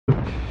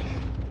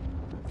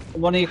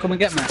One of you come and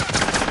get me.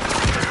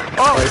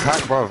 Oh, he's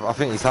hacked, bro. I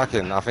think he's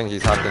hacking. I think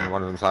he's hacking.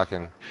 One of them's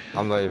hacking.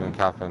 I'm not even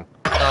capping.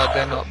 No,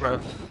 they're not, bro.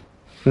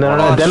 No,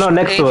 no, they're not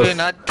next Adrian,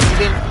 to us.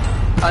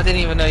 I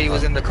didn't even know he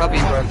was in the cubby,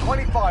 bro.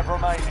 25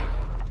 remaining.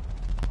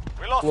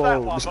 We lost that Whoa,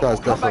 one, this but guy's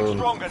we'll come back definitely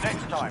stronger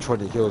next time.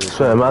 20 kills.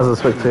 Swear, might as well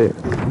spectate.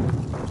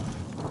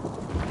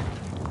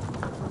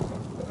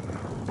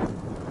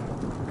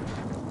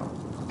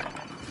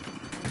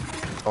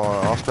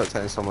 Oh, I'm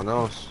spectating someone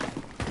else.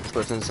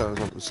 Spectating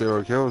someone with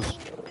 0 kills.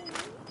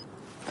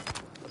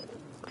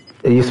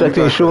 Are you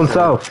spectating Sean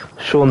South?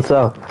 Sean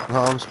South. No,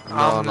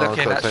 I'm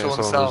looking at spectating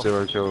Sean someone South. with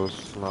 0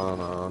 kills. No,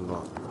 I'm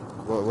not.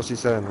 What's he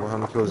saying? How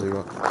many kills he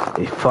got?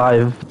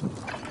 5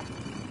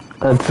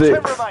 and 10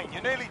 6. remain,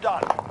 you're nearly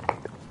done.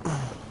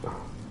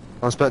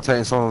 I'm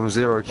spectating someone with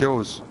 0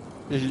 kills.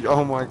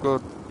 Oh my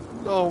god.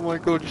 Oh my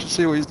god, you should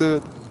see what he's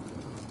doing.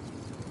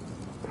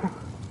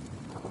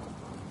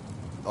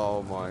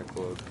 Oh my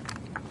god.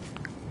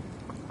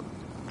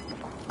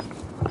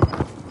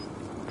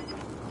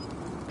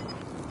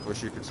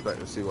 Wish you could expect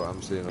to see what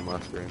I'm seeing on my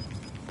screen.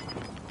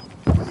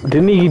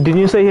 Didn't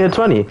you say he had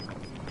 20?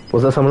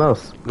 Was that someone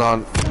else?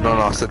 No,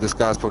 I said this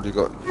guy's probably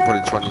got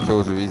 20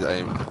 kills with his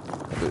aim.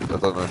 But I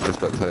don't know if he's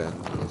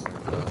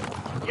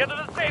spectating. Get to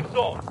the safe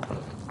zone.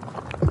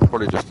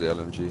 Probably just the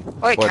LMG.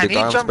 Wait, Wait, can the he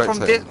guy I'm jump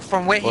spectating-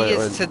 from where he Wait,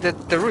 is to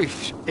the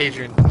roof,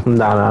 Adrian?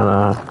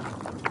 No.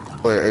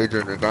 Wait,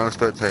 Adrian, the guy I'm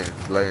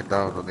spectating is laying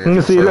down on the edge You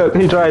of see, the look,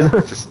 he circle.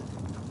 tried. Just,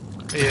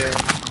 Yeah.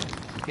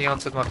 He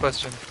answered my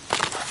question.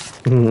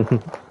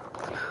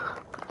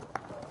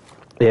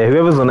 Yeah,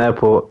 whoever's on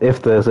airport,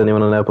 if there's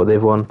anyone on airport,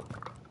 they've won.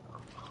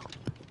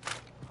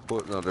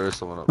 oh, no, there is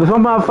someone up. They're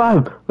from out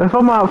 5. They're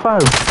from out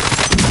 5.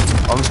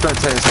 I'm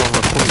spectating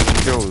someone with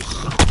 40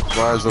 kills.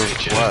 Rise of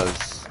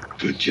Rise.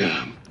 Good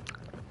job.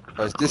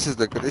 Guys, this is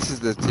the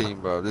team,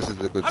 bro. This is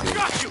the good team.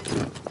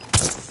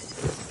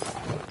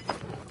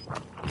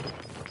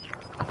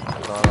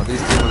 No, these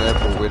teams on the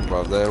airport win,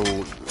 bro. They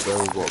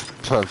all got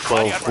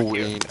 12,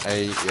 14,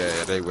 8.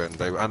 Yeah, they win.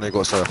 And they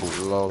got circled.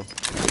 Lol.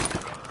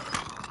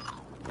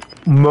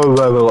 Mo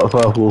Robo got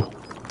purple.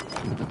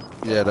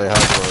 Yeah, they have,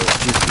 bro.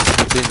 This is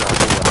the team that I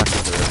thought were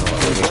hacking there.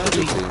 They're just a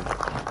good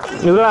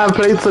team. You don't have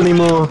plates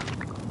anymore.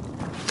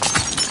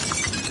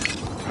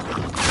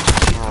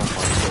 Oh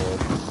my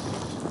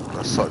god.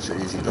 That's such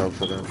an easy dub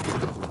for them.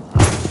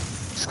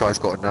 This guy's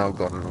got a nail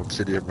gun and an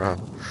obsidian ram.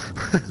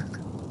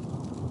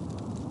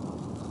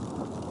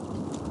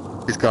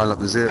 He's going up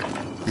the zip.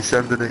 He's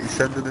sending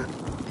it.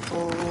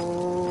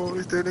 Oh,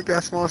 he's doing a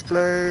gas mask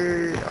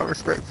play. I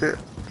respect it.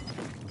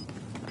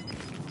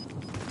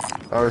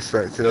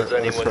 Does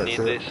anyone need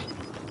this?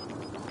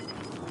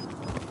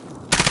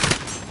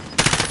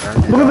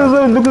 Look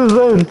at the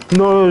zone.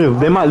 No,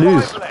 they might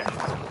lose.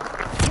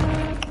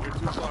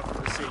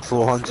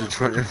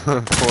 420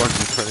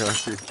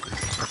 actually.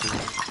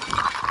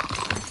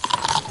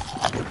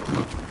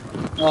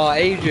 Oh,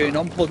 Adrian,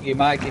 unplug your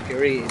mic if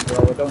you're eating, bro.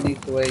 I don't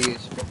need to hear you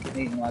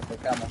fucking eating like a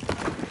camel.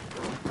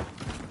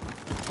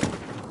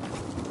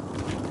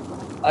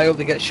 I hope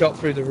they get shot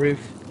through the roof.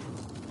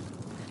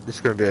 This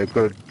is going to be a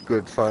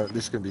good fight.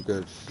 This is going to be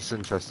good. It's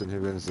interesting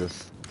who wins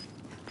this.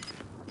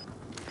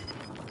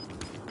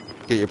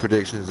 Get your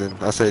predictions in.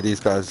 I say these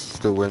guys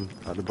still win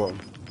at the bottom.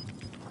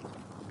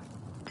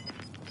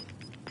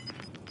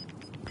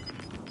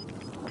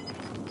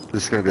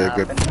 This is going to be a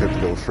good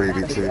little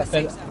 3v2.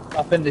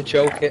 I think they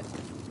choke it.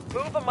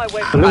 Move on my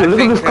way. Look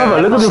at this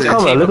cover. Look at this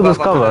cover. Look at this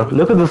cover.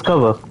 Look at this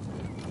cover.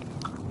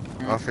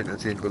 I think the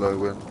team below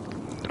win.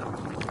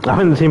 I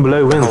think the team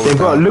below wins. They've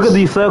got. Look at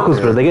these circles,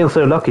 bro. They're getting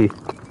so lucky.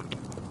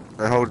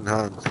 They're holding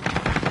hands.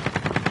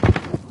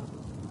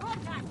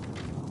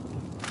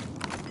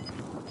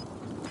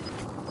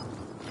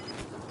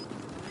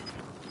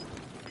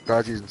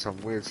 Guy's using some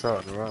weird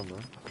starting around,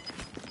 man.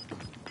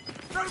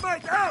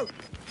 Dynamite out!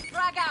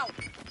 Frag out!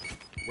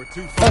 We're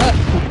too far.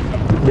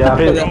 Yeah, I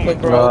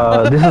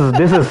think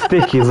this is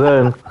sticky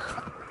zone.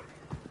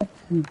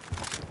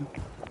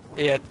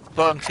 Yeah,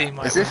 bottom team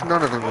might As if win.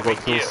 none of them have got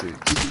kill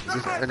seats. As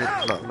if any,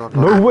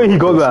 No way he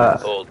got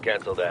that. Hold,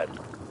 cancel that.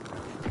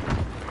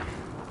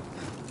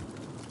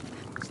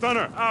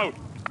 Stunner, out!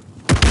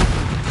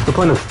 What's the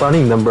point of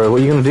stunning them, bro?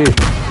 What are you gonna do?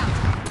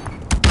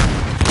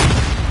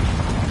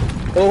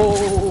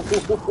 Oh,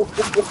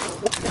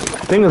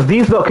 Thing is,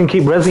 these lot can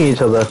keep rezzing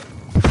each other.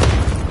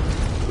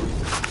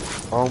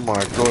 Oh my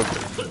god.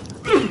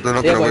 They're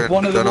not Yeah, gonna but win.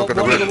 one of the They're not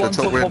gonna one of win. the The ones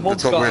top up win. on The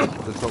top one win.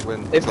 shot. The top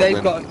win. if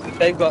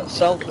they've got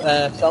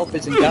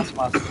selfies and gas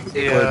masks.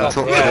 Yeah,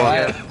 top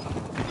yeah.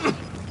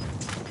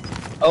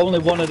 Only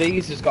one of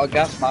these has got a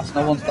gas mask.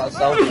 No one's got a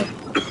selfie.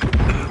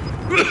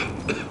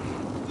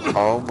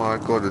 Oh my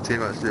god, the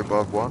team actually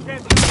above one.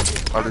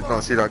 I did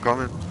not see that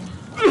coming.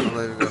 I'm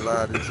not even gonna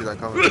lie, I didn't see that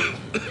coming.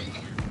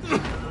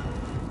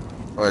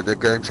 Alright, the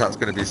game chat's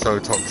gonna be so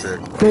toxic.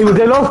 They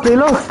lost. They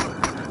lost.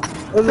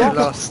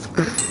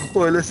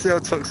 Well, let's see how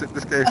toxic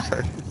this game chat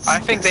is. I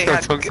think they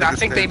Let's see how had. toxic I this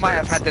think they game might chat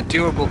have is. had the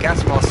durable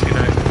gas mask, you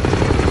know.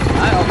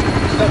 I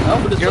don't know,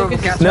 but it's You're looking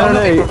gas No, no,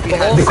 money no. probably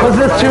has Because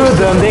there's two of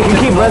them, they can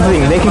keep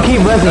rezzing. They can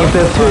keep rezzing if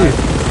there's two.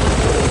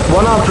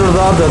 One after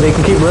the other, they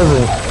can keep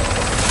rezzing.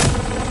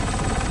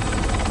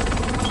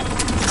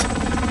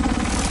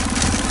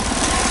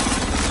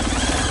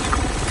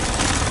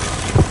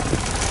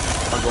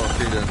 I got a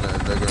feeling that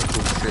they're gonna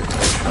talk shit.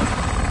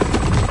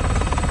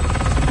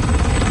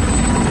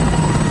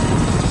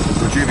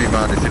 Would you be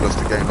mad if you lost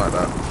a game like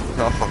that?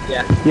 No, fuck.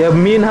 Yeah. Yeah,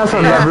 me and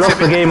Hassan have lost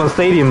the game on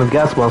Stadium with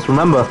gas once,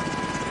 remember?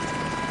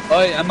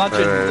 I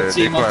imagine the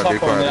Be team on quiet, be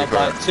top only quiet, have be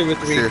quiet. like 2 or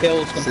 3 See if-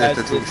 kills see if compared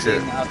they to the talk shit.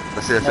 team that have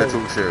Let's see if they no.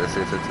 talk shit, let's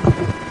see if they talk.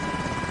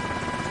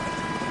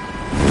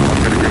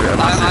 I'm gonna give it a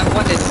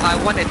massive.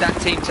 I wanted that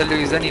team to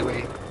lose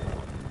anyway.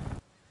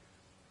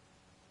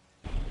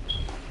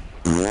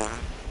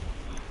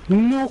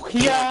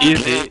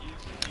 Easy.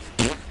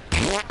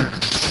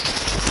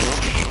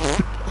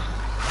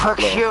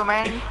 Fuck you,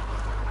 man.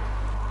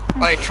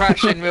 I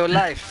trash in real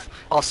life.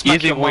 I'll smack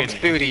Easy your win. mom's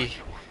booty.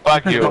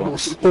 Fuck Your mum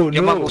you. will,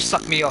 your mum will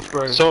suck me off,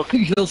 bro. So,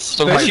 You'll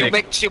so smack my she'll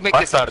dick. make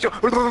this. Bastard.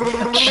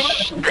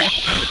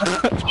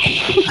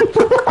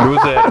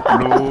 Loser,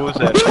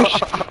 loser,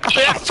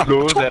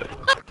 loser.